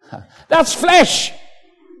 That's flesh.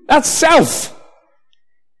 That's self.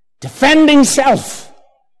 Defending self.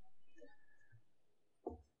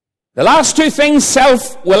 The last two things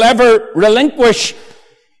self will ever relinquish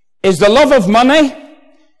is the love of money,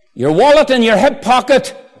 your wallet in your hip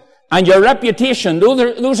pocket, and your reputation.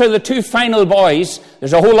 Those are the two final boys.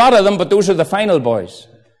 There's a whole lot of them, but those are the final boys.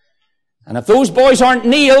 And if those boys aren't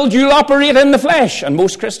nailed, you'll operate in the flesh. And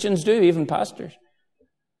most Christians do, even pastors.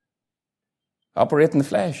 Operate in the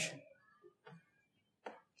flesh.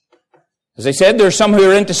 As I said, there's some who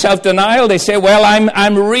are into self-denial. They say, well,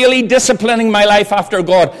 I'm really disciplining my life after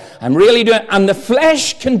God. I'm really doing, and the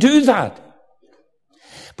flesh can do that.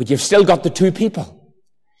 But you've still got the two people.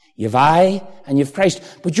 You've I and you've Christ.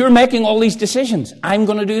 But you're making all these decisions. I'm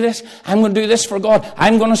going to do this. I'm going to do this for God.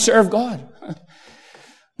 I'm going to serve God.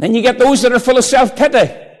 Then you get those that are full of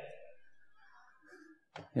self-pity.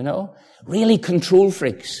 Really control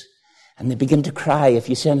freaks. And they begin to cry. If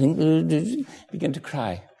you say anything, begin to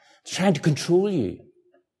cry. It's trying to control you.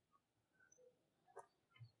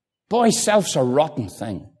 Boy, self's a rotten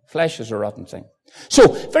thing. Flesh is a rotten thing. So,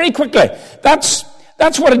 very quickly, that's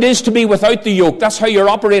what it is to be without the yoke. That's how you're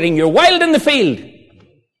operating. You're wild in the field.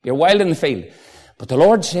 You're wild in the field. But the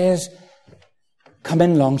Lord says, come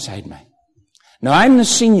in alongside me. Now, I'm the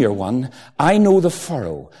senior one. I know the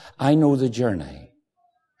furrow. I know the journey.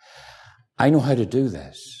 I know how to do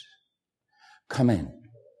this. Come in.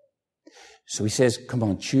 So he says, come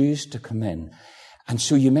on, choose to come in. And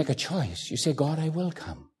so you make a choice. You say, God, I will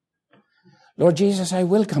come. Lord Jesus, I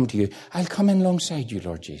will come to you. I'll come in alongside you,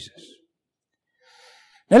 Lord Jesus.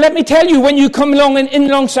 Now let me tell you, when you come along and in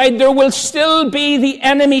alongside, there will still be the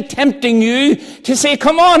enemy tempting you to say,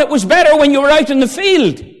 come on, it was better when you were out in the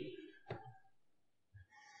field.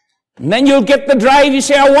 And then you'll get the drive. You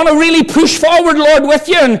say, I want to really push forward, Lord, with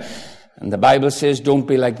you. And the Bible says, don't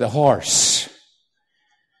be like the horse.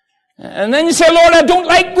 And then you say, Lord, I don't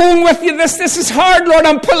like going with you. This is hard, Lord.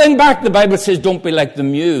 I'm pulling back. The Bible says, don't be like the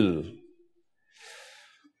mule.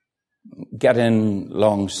 Get in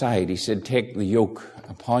alongside. He said, take the yoke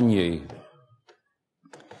upon you.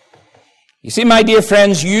 You see, my dear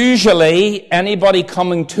friends, usually anybody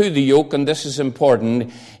coming to the yoke, and this is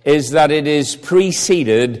important, is that it is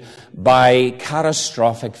preceded by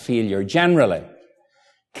catastrophic failure. Generally,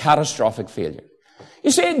 catastrophic failure. You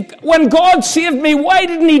say, when God saved me, why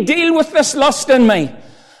didn't he deal with this lust in me?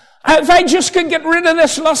 If I just could get rid of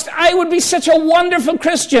this lust, I would be such a wonderful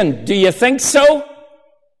Christian. Do you think so?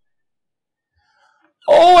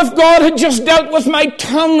 Oh, if God had just dealt with my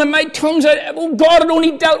tongue, and my tongue's, God had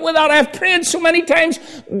only dealt with that. I've prayed so many times,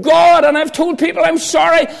 God, and I've told people, I'm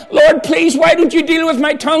sorry, Lord, please, why don't you deal with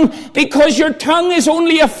my tongue? Because your tongue is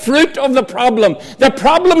only a fruit of the problem. The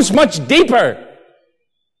problem's much deeper.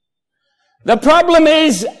 The problem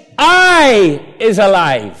is, I is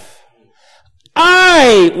alive.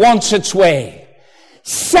 I wants its way.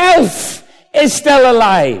 Self is still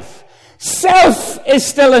alive. Self is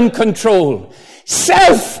still in control.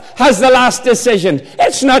 Self has the last decision.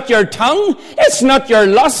 It's not your tongue. It's not your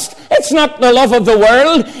lust. It's not the love of the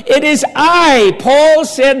world. It is I. Paul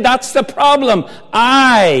said that's the problem.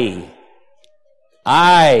 I.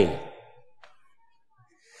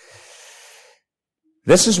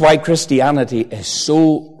 This is why Christianity is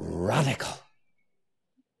so radical.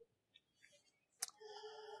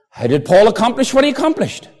 How did Paul accomplish what he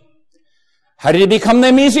accomplished? How did he become the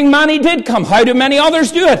amazing man he did come? How do many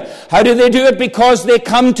others do it? How do they do it? Because they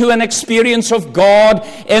come to an experience of God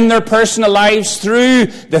in their personal lives through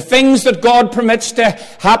the things that God permits to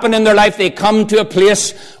happen in their life. They come to a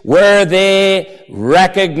place where they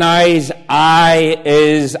recognize I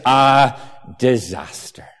is a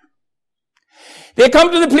disaster. They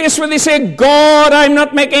come to the place where they say, God, I'm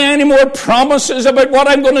not making any more promises about what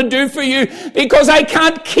I'm going to do for you because I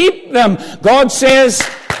can't keep them. God says,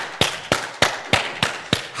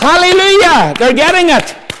 hallelujah, they're getting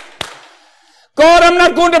it. God, I'm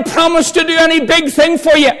not going to promise to do any big thing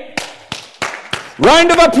for you.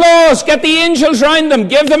 Round of applause. Get the angels round them.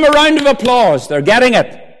 Give them a round of applause. They're getting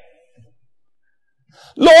it.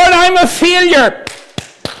 Lord, I'm a failure.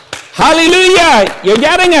 Hallelujah, you're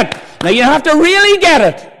getting it. Now you have to really get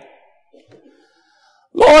it.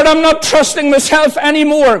 Lord, I'm not trusting myself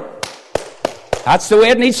anymore. That's the way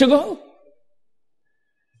it needs to go.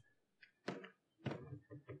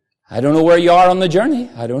 I don't know where you are on the journey.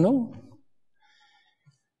 I don't know.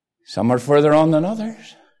 Some are further on than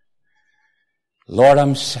others. Lord,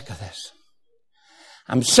 I'm sick of this.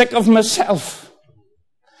 I'm sick of myself.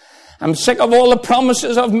 I'm sick of all the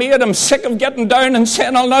promises I've made. I'm sick of getting down and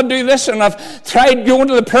saying I'll not do this. And I've tried going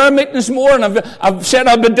to the prayer meetings more. And I've said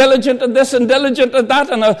I'll be diligent at this and diligent at that.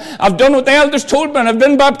 And I've done what the elders told me. And I've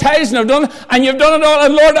been baptized. And you've done it all.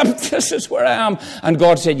 And Lord, this is where I am. And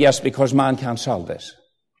God said, yes, because man can't solve this.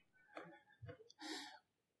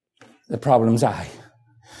 The problem's I.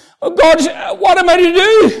 Oh, God, what am I to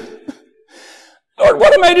do? Lord,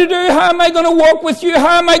 what am I to do? How am I going to walk with you?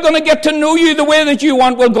 How am I going to get to know you the way that you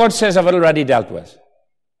want? Well, God says, I've already dealt with.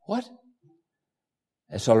 What?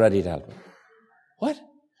 It's already dealt with. What?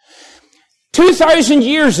 2,000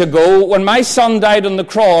 years ago, when my son died on the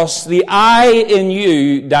cross, the I in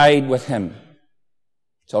you died with him.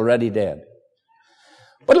 It's already dead.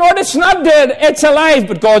 But Lord, it's not dead. It's alive.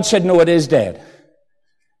 But God said, no, it is dead.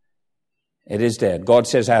 It is dead. God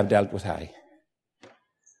says, I have dealt with I.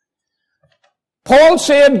 Paul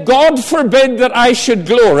said, God forbid that I should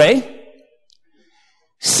glory,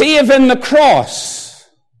 save in the cross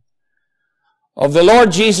of the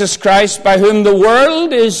Lord Jesus Christ, by whom the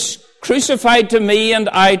world is crucified to me and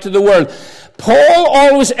I to the world. Paul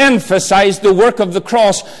always emphasized the work of the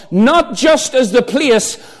cross, not just as the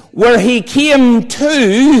place where he came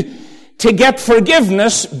to get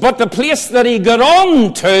forgiveness, but the place that he got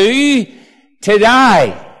on to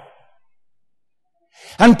die.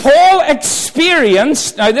 And Paul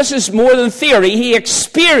experienced, now this is more than theory, he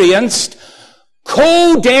experienced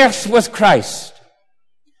co-death with Christ.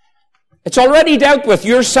 It's already dealt with.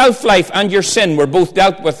 Your self-life and your sin were both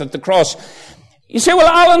dealt with at the cross. You say,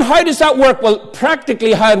 well, Alan, how does that work? Well,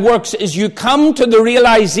 practically how it works is you come to the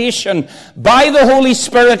realization by the Holy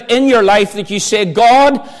Spirit in your life that you say,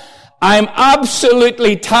 God, I'm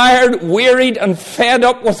absolutely tired, wearied, and fed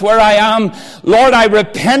up with where I am. Lord, I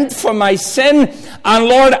repent for my sin. And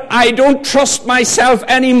Lord, I don't trust myself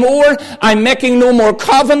anymore. I'm making no more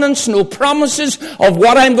covenants, no promises of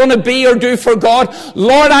what I'm going to be or do for God.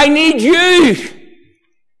 Lord, I need you.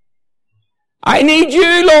 I need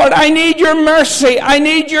you, Lord. I need your mercy. I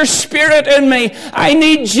need your Spirit in me. I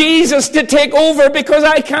need Jesus to take over because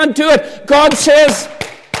I can't do it. God says,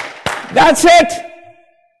 that's it.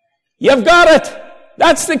 You've got it.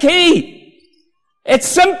 That's the key. It's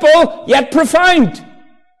simple, yet profound.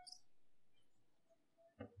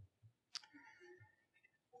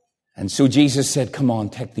 And so Jesus said, come on,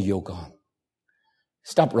 take the yoke on.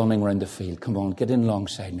 Stop running around the field. Come on, get in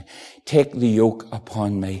alongside me. Take the yoke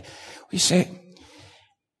upon me. We say,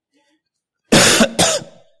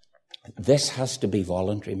 this has to be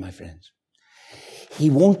voluntary, my friends. He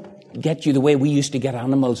won't get you the way we used to get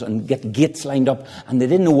animals and get gates lined up, and they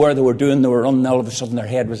didn't know where they were doing. They were running, all of a sudden their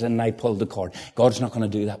head was in and I pulled the cord. God's not going to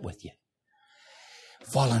do that with you.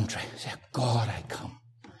 Voluntary. Say, God, I come.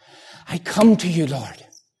 I come to you, Lord.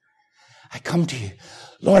 I come to you.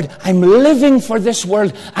 Lord, I'm living for this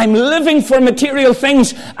world. I'm living for material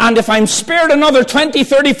things. And if I'm spared another 20,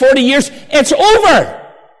 30, 40 years, it's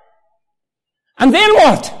over. And then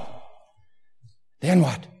what? Then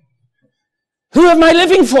what? Who am I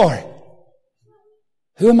living for?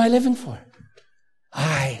 Who am I living for?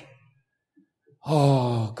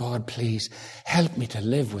 Oh, God, please help me to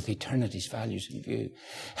live with eternity's values in view.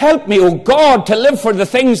 Help me, oh God, to live for the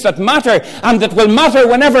things that matter and that will matter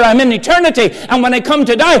whenever I'm in eternity and when I come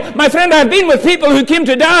to die. My friend, I've been with people who came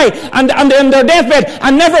to die and in their deathbed,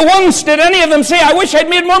 and never once did any of them say, I wish I'd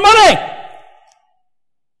made more money.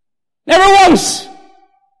 Never once.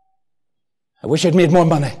 I wish I'd made more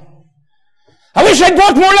money. I wish I'd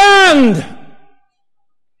bought more land.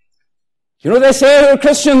 You know, they say,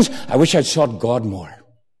 Christians, I wish I'd sought God more.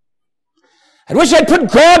 I wish I'd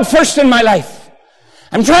put God first in my life.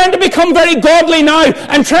 I'm trying to become very godly now.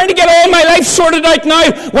 I'm trying to get all my life sorted out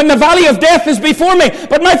now when the valley of death is before me.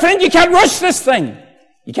 But my friend, you can't rush this thing.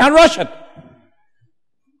 You can't rush it.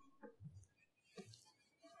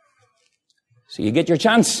 So you get your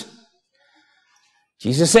chance.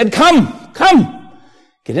 Jesus said, come,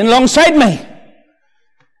 get in alongside me.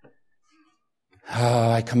 Oh,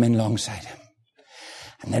 I come in alongside him.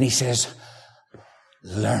 And then he says,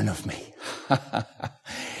 learn of me.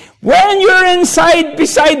 When you're inside,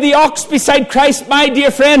 beside the ox, beside Christ, my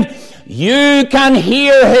dear friend, you can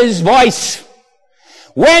hear his voice.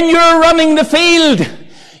 When you're running the field,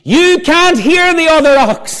 you can't hear the other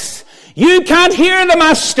ox. You can't hear the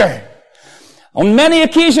master. On many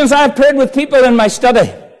occasions I've prayed with people in my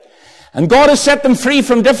study, and God has set them free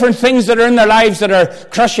from different things that are in their lives that are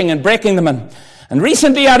crushing and breaking them. And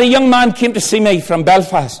recently I had a young man came to see me from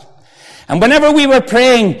Belfast. And whenever we were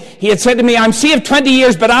praying, he had said to me, I'm saved 20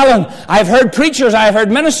 years, but Alan, I've heard preachers, I've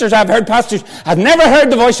heard ministers, I've heard pastors. I've never heard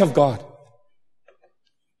the voice of God.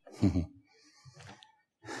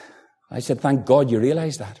 I said, thank God you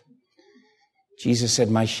realize that. Jesus said,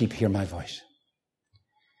 my sheep hear my voice.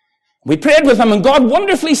 We prayed with him, and God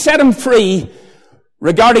wonderfully set him free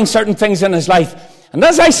regarding certain things in his life. And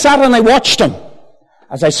as I sat and I watched him,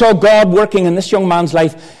 as I saw God working in this young man's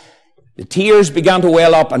life, the tears began to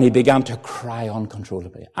well up and he began to cry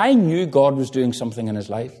uncontrollably. I knew God was doing something in his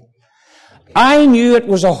life. I knew it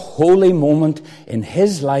was a holy moment in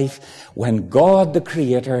his life when God, the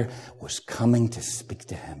Creator, was coming to speak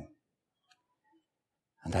to him.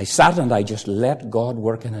 And I sat and I just let God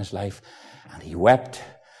work in his life. And he wept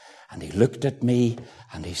and he looked at me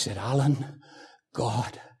and he said, Alan,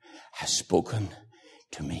 God has spoken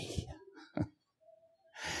to me.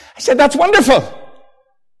 I said, that's wonderful.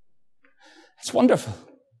 It's wonderful.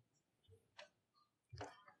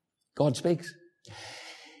 God speaks.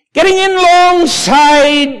 Getting in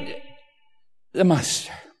alongside the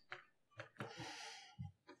Master,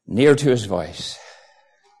 near to his voice.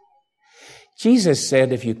 Jesus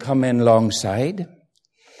said, if you come in alongside,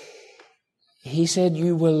 he said,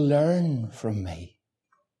 you will learn from me.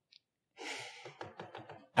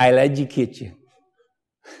 I'll educate you.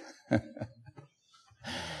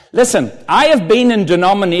 Listen, I have been in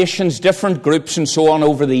denominations, different groups and so on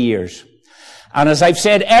over the years. And as I've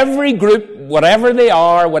said, every group, whatever they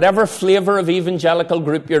are, whatever flavor of evangelical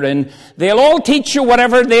group you're in, they'll all teach you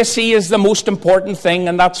whatever they see as the most important thing,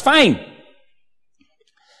 and that's fine.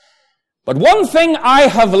 But one thing I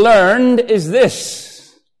have learned is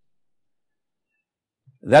this,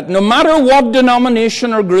 that no matter what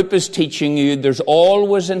denomination or group is teaching you, there's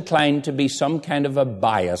always inclined to be some kind of a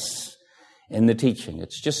bias in the teaching.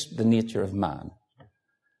 It's just the nature of man.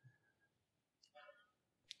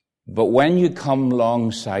 But when you come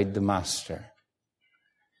alongside the Master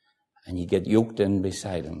and you get yoked in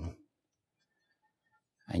beside him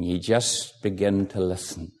and you just begin to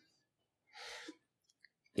listen,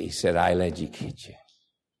 he said, I'll educate you.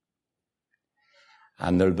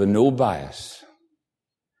 And there'll be no bias.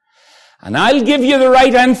 And I'll give you the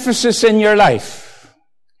right emphasis in your life.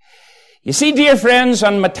 You see, dear friends,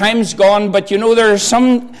 and my time's gone, but you know, there are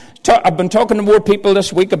some, I've been talking to more people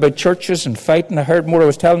this week about churches and fighting. I heard more, I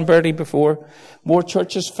was telling Bertie before, more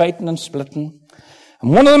churches fighting and splitting.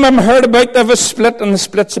 And one of them I heard about, they have a split, and the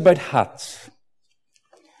split's about hats.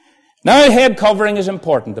 Now, head covering is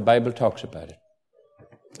important. The Bible talks about it.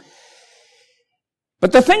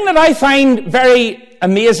 But the thing that I find very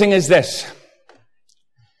amazing is this,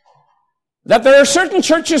 that there are certain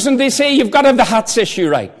churches and they say you've got to have the hats issue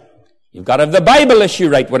right. You've got to have the Bible issue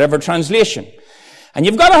right, whatever translation. And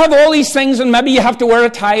you've got to have all these things, and maybe you have to wear a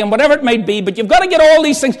tie and whatever it might be, but you've got to get all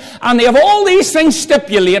these things, and they have all these things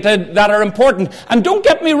stipulated that are important. And don't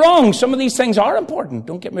get me wrong, some of these things are important,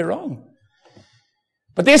 don't get me wrong.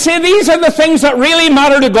 But they say these are the things that really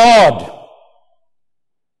matter to God.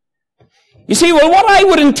 You see, well, what I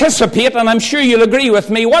would anticipate, and I'm sure you'll agree with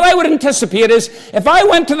me, what I would anticipate is if I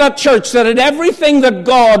went to that church that had everything that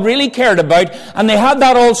God really cared about, and they had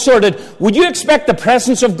that all sorted, would you expect the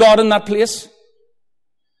presence of God in that place?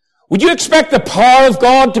 Would you expect the power of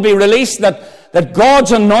God to be released, that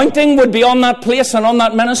God's anointing would be on that place and on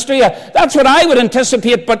that ministry? That's what I would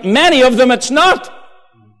anticipate, but many of them it's not.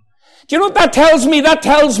 Do you know what that tells me? That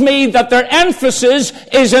tells me that their emphasis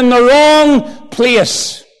is in the wrong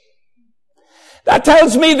place. That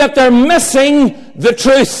tells me that they're missing the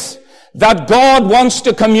truth that God wants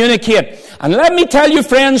to communicate. And let me tell you,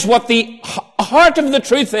 friends, what the heart of the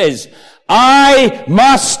truth is. I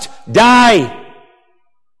must die.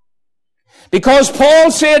 Because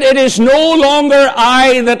Paul said, it is no longer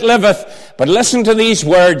I that liveth. But listen to these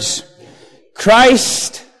words.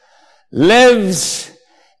 Christ lives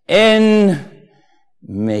in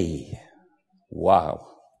me. Wow.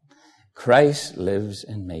 Christ lives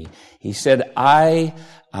in me. He said, I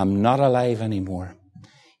am not alive anymore.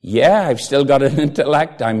 Yeah, I've still got an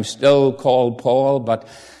intellect. I'm still called Paul, but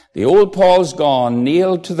the old Paul's gone,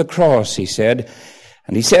 nailed to the cross, he said.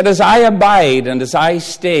 And he said, as I abide and as I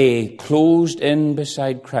stay closed in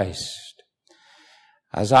beside Christ,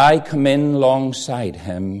 as I come in alongside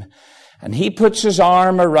him, and he puts his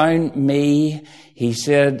arm around me, he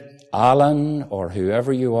said, Alan, or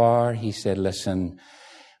whoever you are, he said, listen,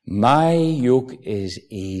 my yoke is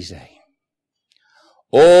easy.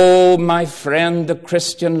 Oh, my friend, the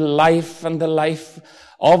Christian life and the life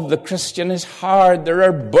of the Christian is hard. There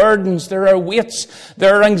are burdens, there are weights,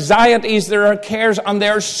 there are anxieties, there are cares, and they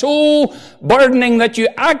are so burdening that you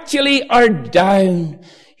actually are down.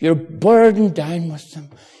 You're burdened down with them.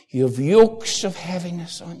 You have yokes of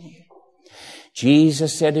heaviness on you.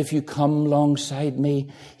 Jesus said, if you come alongside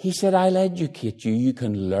me, he said, I'll educate you. You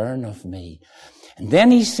can learn of me. And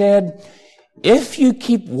then he said, if you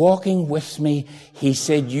keep walking with me, he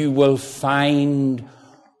said, you will find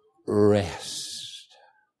rest.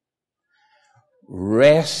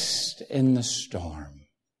 Rest in the storm.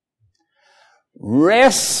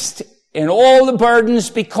 Rest in all the burdens,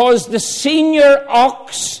 because the senior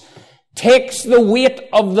ox takes the weight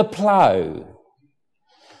of the plow.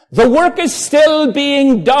 The work is still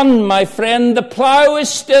being done, my friend. The plow is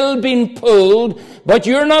still being pulled, but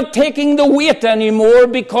you're not taking the weight anymore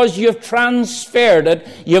because you've transferred it.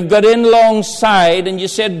 You've got in alongside and you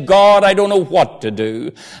said, God, I don't know what to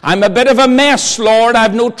do. I'm a bit of a mess, Lord. I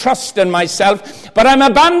have no trust in myself, but I'm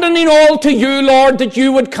abandoning all to you, Lord, that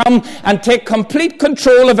you would come and take complete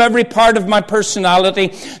control of every part of my personality,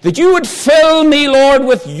 that you would fill me, Lord,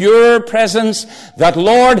 with your presence, that,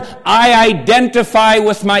 Lord, I identify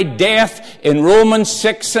with my death in Romans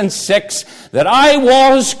 6:6, that I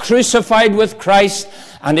was crucified with Christ,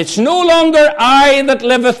 and it's no longer I that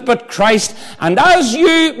liveth, but Christ. And as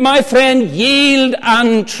you, my friend, yield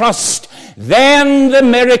and trust, then the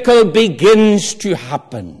miracle begins to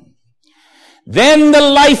happen. Then the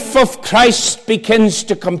life of Christ begins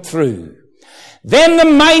to come through. Then the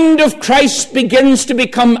mind of Christ begins to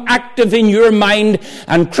become active in your mind,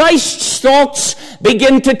 and Christ's thoughts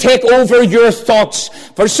begin to take over your thoughts.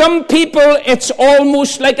 For some people, it's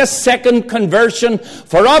almost like a second conversion.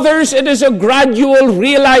 For others, it is a gradual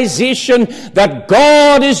realization that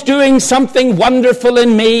God is doing something wonderful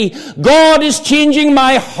in me. God is changing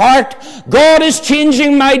my heart. God is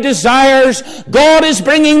changing my desires. God is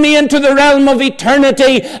bringing me into the realm of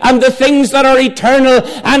eternity and the things that are eternal,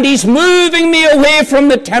 and He's moving me away from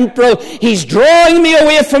the temporal. He's drawing me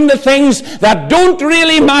away from the things that don't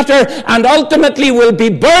really matter and ultimately will be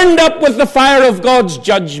burned up with the fire of God's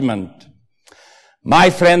judgment. My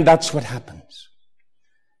friend, that's what happens.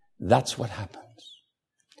 That's what happens.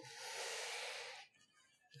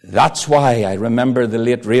 That's why I remember the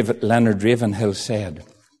late Leonard Ravenhill said,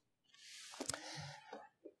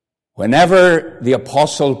 whenever the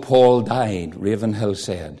Apostle Paul died, Ravenhill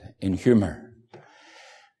said, in humor,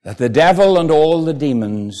 that the devil and all the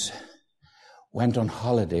demons went on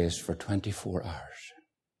holidays for 24 hours.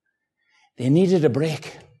 They needed a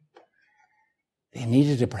break. They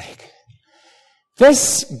needed a break.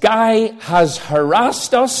 This guy has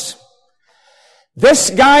harassed us. This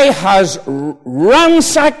guy has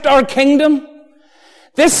ransacked our kingdom.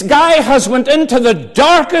 This guy has went into the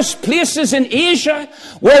darkest places in Asia,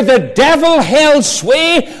 where the devil held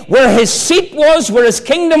sway, where his seat was, where his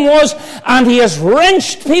kingdom was, and he has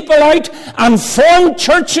wrenched people out and formed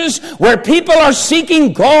churches where people are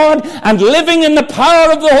seeking God and living in the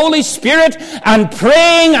power of the Holy Spirit and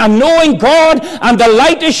praying and knowing God, and the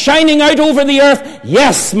light is shining out over the earth.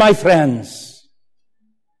 Yes, my friends.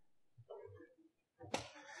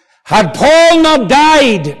 Had Paul not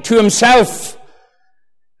died to himself,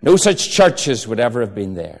 no such churches would ever have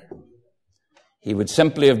been there. He would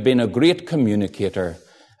simply have been a great communicator,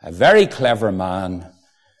 a very clever man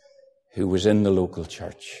who was in the local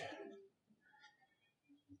church.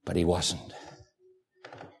 But he wasn't,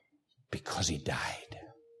 because he died.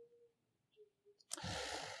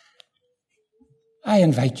 I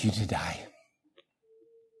invite you to die.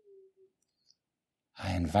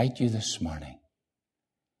 I invite you this morning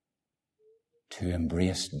to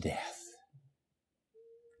embrace death.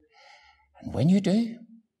 And when you do,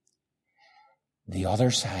 the other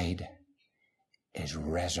side is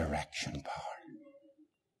resurrection power.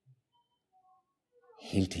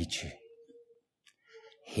 He'll teach you.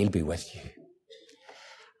 He'll be with you.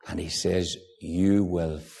 And he says, you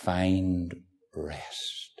will find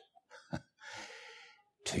rest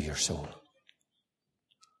to your soul.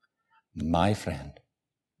 My friend,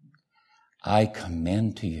 I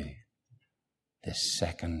commend to you this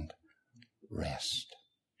second rest.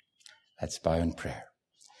 Let's bow in prayer.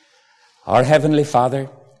 Our Heavenly Father,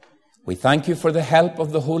 we thank you for the help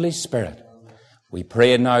of the Holy Spirit. We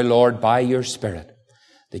pray now, Lord, by your Spirit,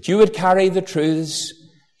 that you would carry the truths,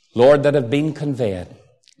 Lord, that have been conveyed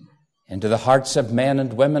into the hearts of men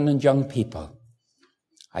and women and young people.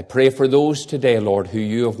 I pray for those today, Lord, who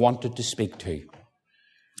you have wanted to speak to.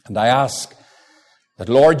 And I ask that,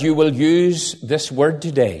 Lord, you will use this word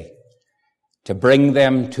today to bring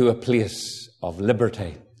them to a place of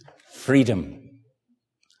liberty, freedom,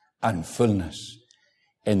 and fullness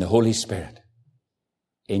in the Holy Spirit.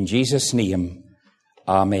 In Jesus' name,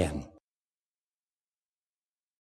 amen.